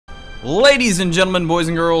Ladies and gentlemen, boys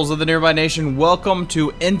and girls of the Nearby Nation, welcome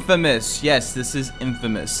to Infamous. Yes, this is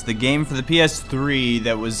Infamous, the game for the PS3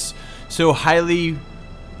 that was so highly,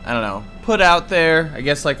 I don't know, put out there. I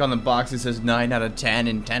guess like on the box it says 9 out of 10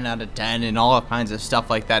 and 10 out of 10 and all kinds of stuff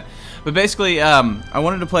like that. But basically, I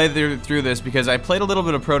wanted to play through this because I played a little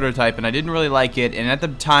bit of Prototype and I didn't really like it. And at the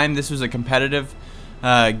time, this was a competitive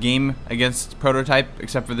game against Prototype,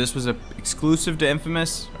 except for this was exclusive to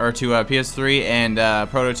Infamous, or to PS3, and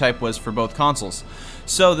Prototype was for both consoles.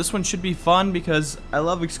 So this one should be fun because I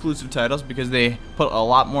love exclusive titles because they put a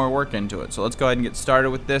lot more work into it. So let's go ahead and get started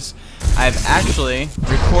with this. I've actually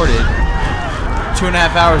recorded 2.5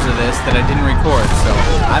 hours of this that I didn't record, so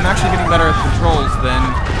I'm actually getting better at controls than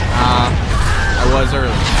I was earlier.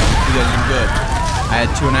 You guys are good. I had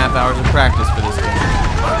 2.5 hours of practice for this game.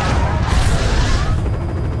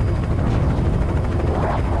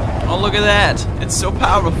 Oh, look at that! It's so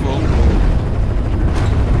powerful.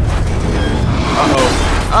 Uh-oh.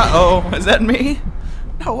 Uh-oh. Is that me?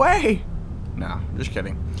 No way! No, just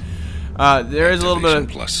kidding. There is a little bit of...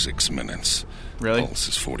 plus 6 minutes. Really? Pulse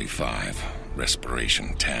is 45.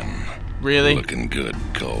 Respiration 10. Really? Looking good,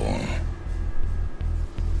 Cole.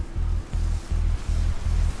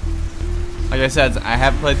 Like I said, I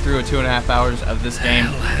have played through 2.5 hours of this game.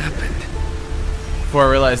 What the hell happened? Before I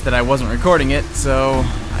realized that I wasn't recording it, so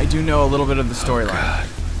I do know a little bit of the storyline.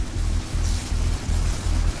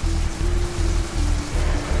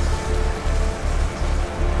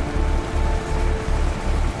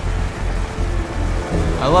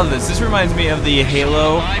 I love this. This reminds me of the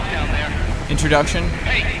Halo introduction.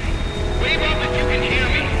 Hey, wave up if you can hear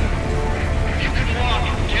me. If you can walk,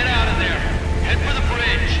 get out of there. Head for the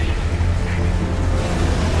bridge.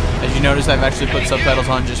 As you notice, I've actually put subtitles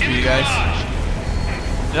on just for you guys.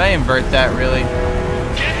 Did I invert that, really? Get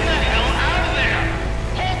the hell out of there!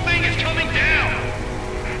 Whole thing is coming down!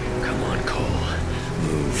 Come on, Cole.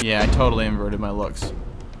 Move. Yeah, I totally inverted my looks.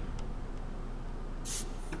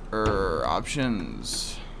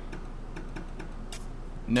 Options.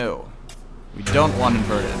 No. We don't want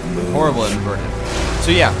inverted. Horrible inverted.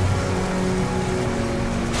 So yeah.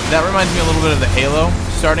 That reminds me a little bit of the Halo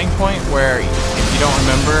starting point, where if you don't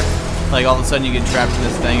remember, like all of a sudden you get trapped in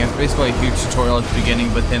this thing. It's basically a huge tutorial at the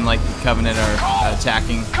beginning, but then like the Covenant are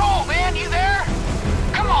attacking. Cole, man, you there?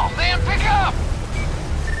 Come on, man, pick up!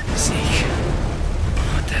 Zeke,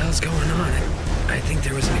 what the hell's going on? I think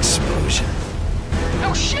there was an explosion.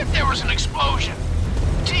 No shit, there was an explosion!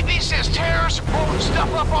 TV says terrorists are blowing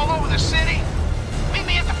stuff up all over the city. Meet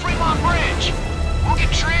me at the Fremont Bridge. We'll get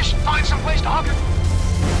Trish and find some place to hunker.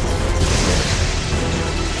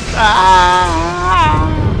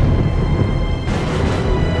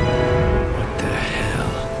 What the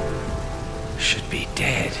hell? Should be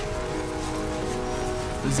dead.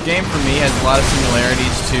 This game for me has a lot of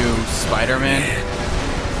similarities to Spider-Man.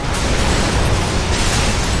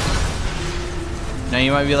 Now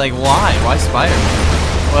you might be like, why? Why Spider-Man?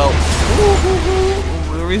 Well,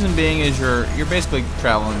 the reason being is you're basically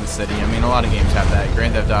traveling the city. I mean, a lot of games have that,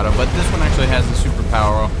 Grand Theft Auto, but this one actually has the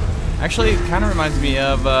superpower. Actually, it kind of reminds me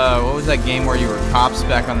of, what was that game where you were cops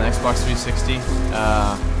back on the Xbox 360?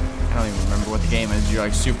 I don't even remember what the game is. You're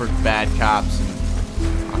like super bad cops and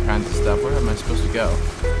all kinds of stuff. Where am I supposed to go?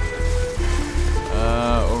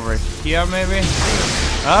 Over here maybe?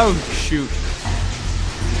 Oh, shoot.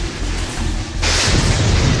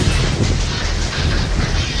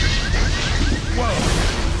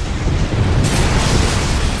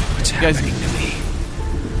 What's happening to me?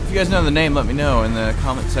 If you guys know the name, let me know in the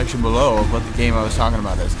comment section below of what the game I was talking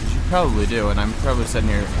about is, because you probably do, and I'm probably sitting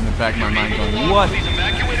here in the back of my mind going, what? Please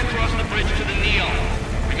evacuate across the bridge to the Neon.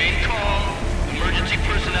 Remain calm. Emergency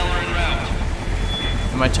personnel are en route.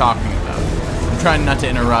 What am I talking about? I'm trying not to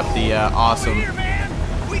interrupt the awesome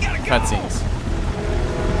cutscenes.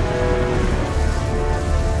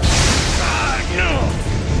 No!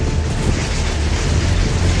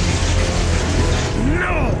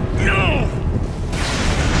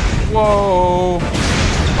 Whoa!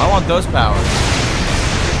 I want those powers.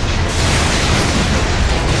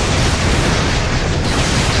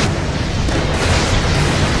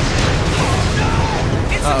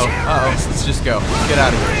 Uh-oh, uh-oh. Let's just go. Let's get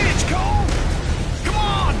out of here. Come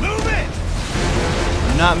on, move it!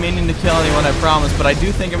 I'm not meaning to kill anyone, I promise, but I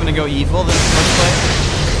do think I'm gonna go evil this first play.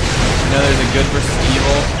 I know there's a good versus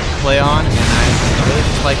evil play on, and I really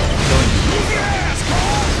just like killing people.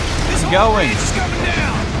 It's going!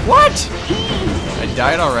 What? I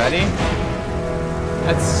died already?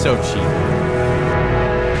 That's so cheap.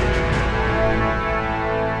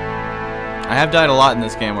 I have died a lot in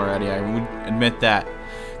this game already, I would admit that.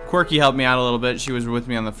 Quirky helped me out a little bit. She was with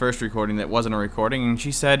me on the first recording that wasn't a recording, and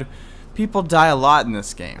she said people die a lot in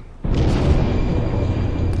this game. I'm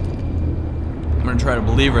gonna try to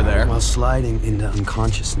believe her there. While sliding into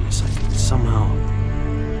unconsciousness, I could somehow,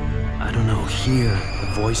 I don't know, hear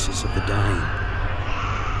the voices of the dying.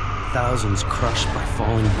 Thousands crushed by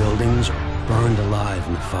falling buildings or burned alive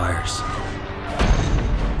in the fires.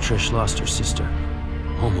 Trish lost her sister,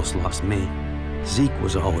 almost lost me. Zeke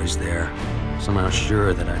was always there, somehow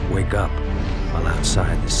sure that I'd wake up, while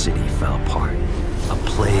outside the city fell apart. A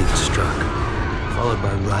plague struck, followed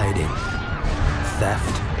by rioting,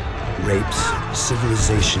 theft, rapes,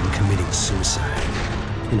 civilization committing suicide.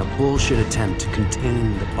 In a bullshit attempt to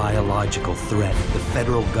contain the biological threat, the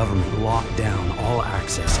federal government locked down all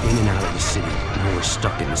access in and out of the city. Now we're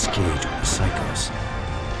stuck in this cage with the psychos.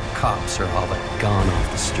 Cops are all but gone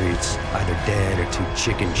off the streets, either dead or too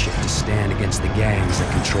chicken shit to stand against the gangs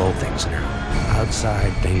that control things now.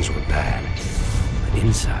 Outside, things were bad. But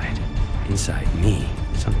inside me,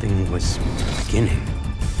 something was beginning.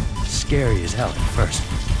 Scary as hell at first.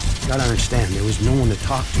 Gotta understand, there was no one to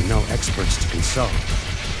talk to, no experts to consult.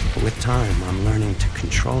 But with time, I'm learning to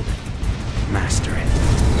control it, master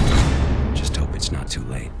it. Just hope it's not too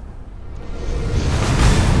late.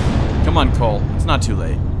 Come on, Cole. It's not too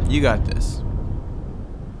late. You got this.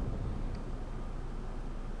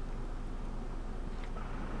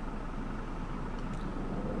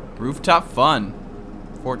 Rooftop fun.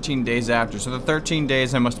 14 days after. So the 13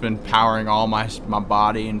 days I must have been powering all my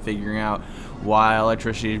body and figuring out why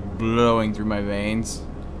electricity is blowing through my veins.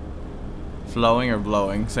 Flowing or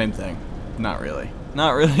blowing? Same thing. Not really.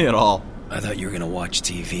 Not really at all. I thought you were gonna watch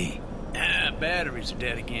TV. Batteries are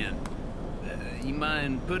dead again. You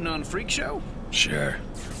mind putting on a freak show? Sure.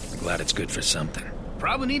 Glad it's good for something.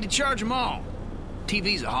 Probably need to charge them all.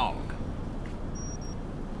 TV's a hog.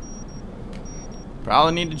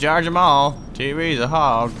 Probably need to charge them all. TV's a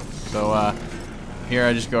hog. So, here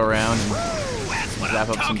I just go around and zap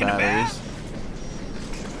up some batteries.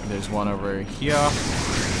 There's one over here.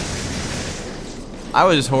 I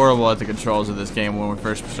was horrible at the controls of this game when we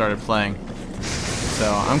first started playing.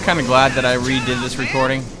 So, I'm kind of glad that I redid this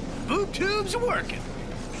recording. Boob tubes are working.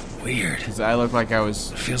 Weird. Because I look like I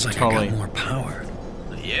was Feels like totally... I got more power.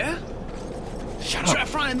 Yeah? Shut Try up.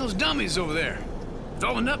 frying those dummies over there. With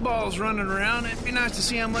all the nutballs running around, it'd be nice to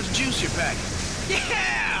see how much juice you're packing.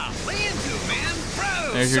 Yeah! Lay into it, man.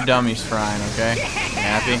 Bro, There's your dummies frying, okay? Yeah! You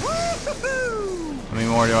happy? Woo-hoo-hoo! How many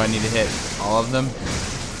more do I need to hit? All of them?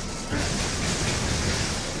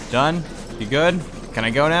 Done? You good? Can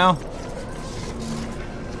I go now?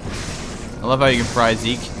 I love how you can fry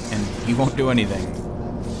Zeke and he won't do anything.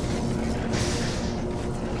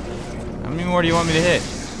 How many more do you want me to hit?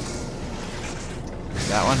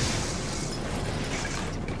 That one?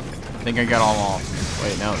 I think I got them all.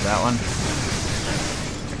 Wait, no, that one.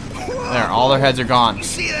 There, all their heads are gone. You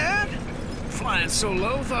see that? Flying so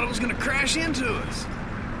low, thought it was gonna crash into us.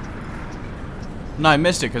 No, I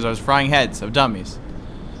missed it because I was frying heads of dummies.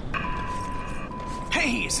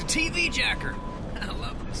 Hey, it's a TV jacker. I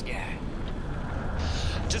love this guy.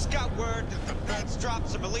 Just got word that the feds dropped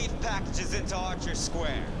some relief packages into Archer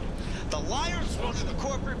Square. The liars running the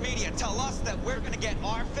corporate media tell us that we're gonna get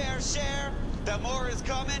our fair share, that more is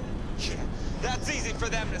coming. Yeah, that's easy for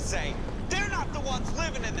them to say. They're not the ones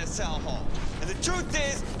living in this hellhole. And the truth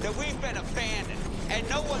is that we've been abandoned, and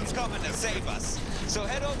no one's coming to save us. So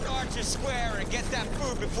head over to Archer Square and get that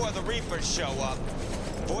food before the Reapers show up.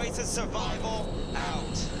 Voice of survival,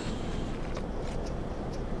 out.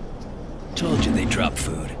 Told you they drop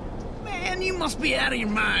food. Man, you must be out of your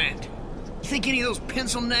mind. You think any of those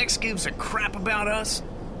pencil necks gives a crap about us?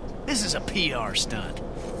 This is a PR stunt.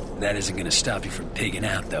 That isn't gonna stop you from pigging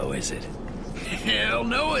out, though, is it? Hell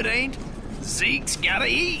no, it ain't. Zeke's gotta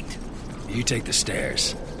eat. You take the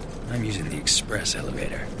stairs. I'm using the express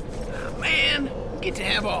elevator. Man, get to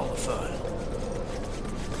have all the fun.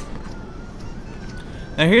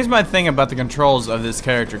 Now here's my thing about the controls of this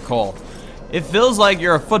character, Cole. It feels like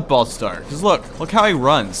you're a football star. Because look how he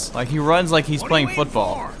runs. Like he runs like he's What are playing you waiting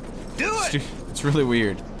football. for? Do it! It's really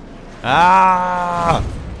weird. Ah!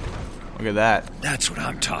 Look at that. That's what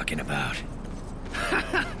I'm talking about.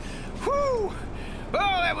 Whew! Oh,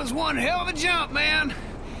 that was one hell of a jump, man.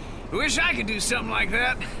 Wish I could do something like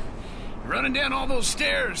that. Running down all those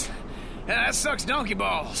stairs. Yeah, that sucks donkey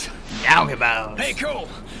balls. Donkey balls. Hey, Cole,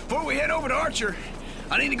 before we head over to Archer,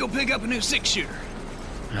 I need to go pick up a new 6-shooter.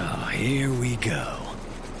 Oh, here we go.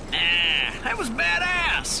 That was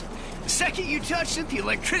badass. The second you touch it, the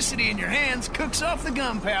electricity in your hands cooks off the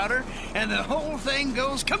gunpowder, and the whole thing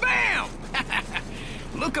goes kabam!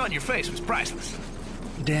 Look on your face was priceless.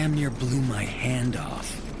 Damn near blew my hand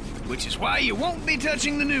off. which is why you won't be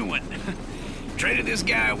touching the new one. Traded this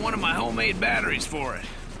guy one of my homemade batteries for it.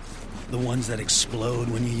 The ones that explode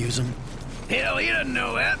when you use them? Hell, he doesn't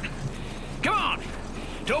know that. Come on.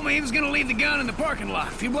 Told me he was gonna leave the gun in the parking lot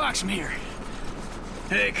a few blocks from here.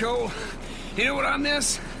 Hey, Cole, you know what I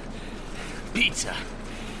miss? Pizza.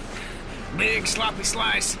 Big, sloppy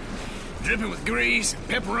slice, dripping with grease,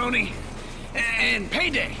 pepperoni, and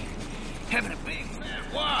payday. Having a big,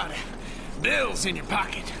 fat wad of bills in your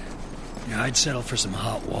pocket. Yeah, I'd settle for some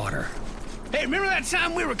hot water. Hey, remember that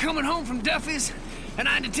time we were coming home from Duffy's, and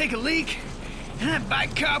I had to take a leak? And that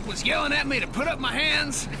bike cop was yelling at me to put up my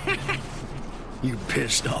hands? You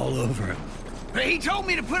pissed all over him. Hey, he told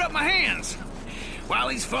me to put up my hands. While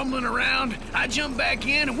he's fumbling around, I jump back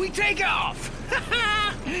in and we take off.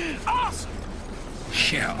 Awesome!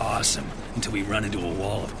 Yeah, awesome. Until we run into a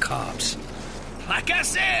wall of cops. Like I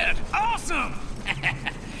said, awesome!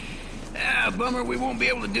 Bummer we won't be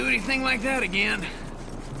able to do anything like that again.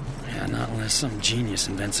 Yeah, not unless some genius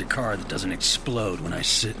invents a car that doesn't explode when I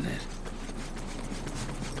sit in it.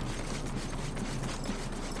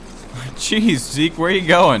 Jeez, Zeke, where you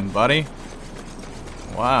going, buddy?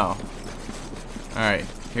 Wow. Alright,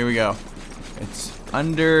 here we go. It's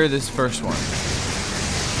under this first one.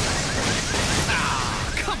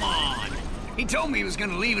 Ah, come on! He told me he was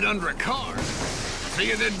gonna leave it under a car.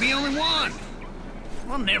 Figured there'd be only one.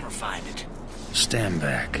 We'll never find it. Stand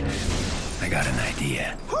back. I got an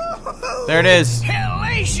idea. There it is.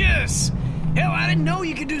 Hellacious! Hell, I didn't know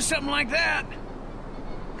you could do something like that.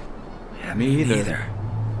 Yeah, Me either. neither.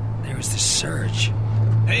 There was this surge.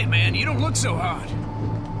 Hey, man, you don't look so hot.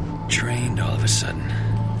 Trained all of a sudden.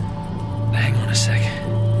 Hang on a second.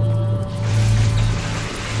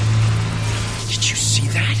 Did you see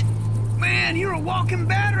that? Man, you're a walking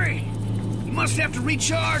battery. You must have to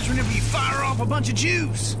recharge whenever you fire off a bunch of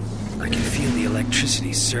juice. I can feel the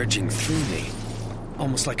electricity surging through me.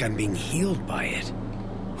 Almost like I'm being healed by it.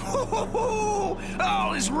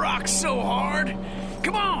 Oh, this rocks so hard.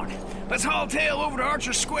 Come on, let's haul tail over to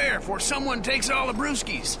Archer Square before someone takes all the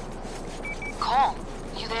brewskis. Cole,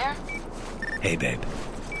 you there? Hey, babe.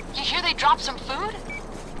 You hear they dropped some food?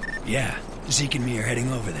 Yeah, Zeke and me are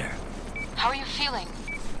heading over there. How are you feeling?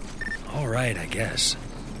 All right, I guess.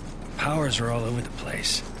 Powers are all over the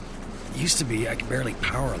place. Used to be I could barely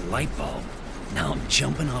power a light bulb. Now I'm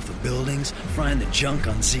jumping off of buildings, frying the junk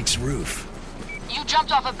on Zeke's roof. You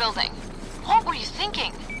jumped off a building. What were you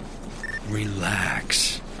thinking?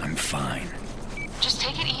 Relax. I'm fine. Just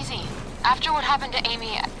take it easy. After what happened to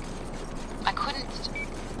Amy, I couldn't...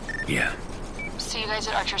 Yeah, See you guys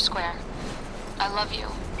at Archer Square. I love you.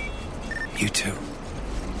 you too.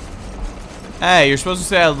 Hey, you're supposed to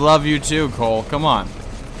say I love you too, Cole. Come on.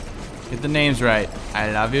 Get the names right.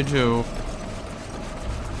 I love you too.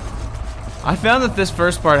 I found that this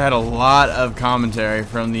first part had a lot of commentary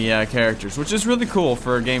from the characters, which is really cool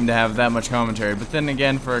for a game to have that much commentary. But then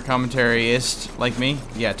again, for a commentaryist like me,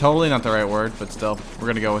 yeah, totally not the right word, but still, we're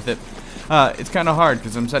gonna go with it. It's kind of hard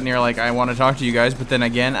because I'm sitting here like I want to talk to you guys, but then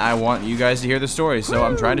again, I want you guys to hear the story, so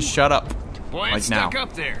I'm trying to shut up. Boy, I'm like now. stuck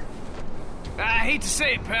up there. I hate to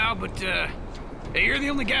say it, pal, but hey, you're the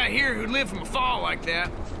only guy here who'd live from a fall like that.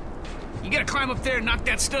 You gotta climb up there and knock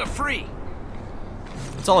that stuff free.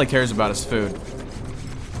 That's all he cares about is food.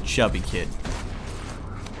 Chubby kid.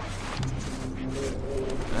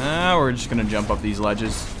 We're just gonna jump up these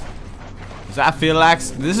ledges. Cause I feel like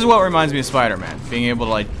this is what reminds me of Spider-Man, being able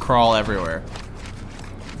to like crawl everywhere.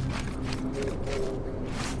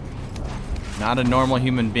 Not a normal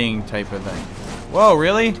human being type of thing. Whoa,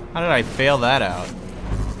 really? How did I fail that out?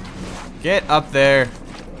 Get up there.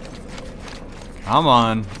 Come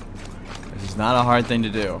on. This is not a hard thing to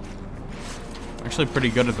do. I'm actually pretty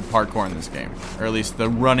good at the parkour in this game, or at least the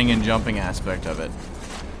running and jumping aspect of it.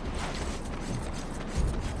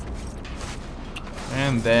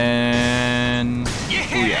 And then...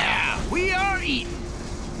 Yeah! We are eating!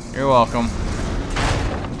 You're welcome.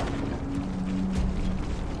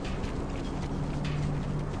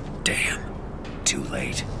 Damn. Too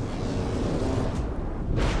late.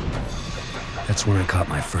 That's when I caught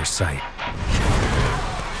my first sight.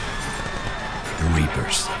 The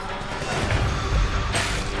Reapers.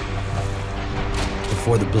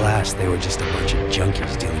 Before the blast, they were just a bunch of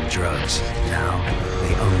junkies dealing drugs. Now,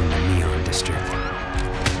 they own the Neon District.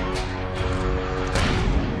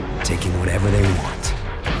 Taking whatever they want.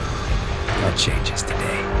 That changes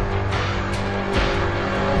today.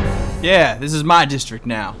 Yeah, this is my district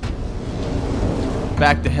now.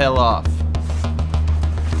 Back the hell off.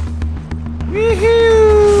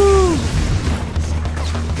 Woohoo!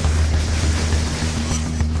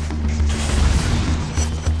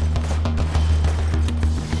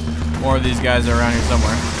 More of these guys are around here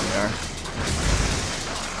somewhere.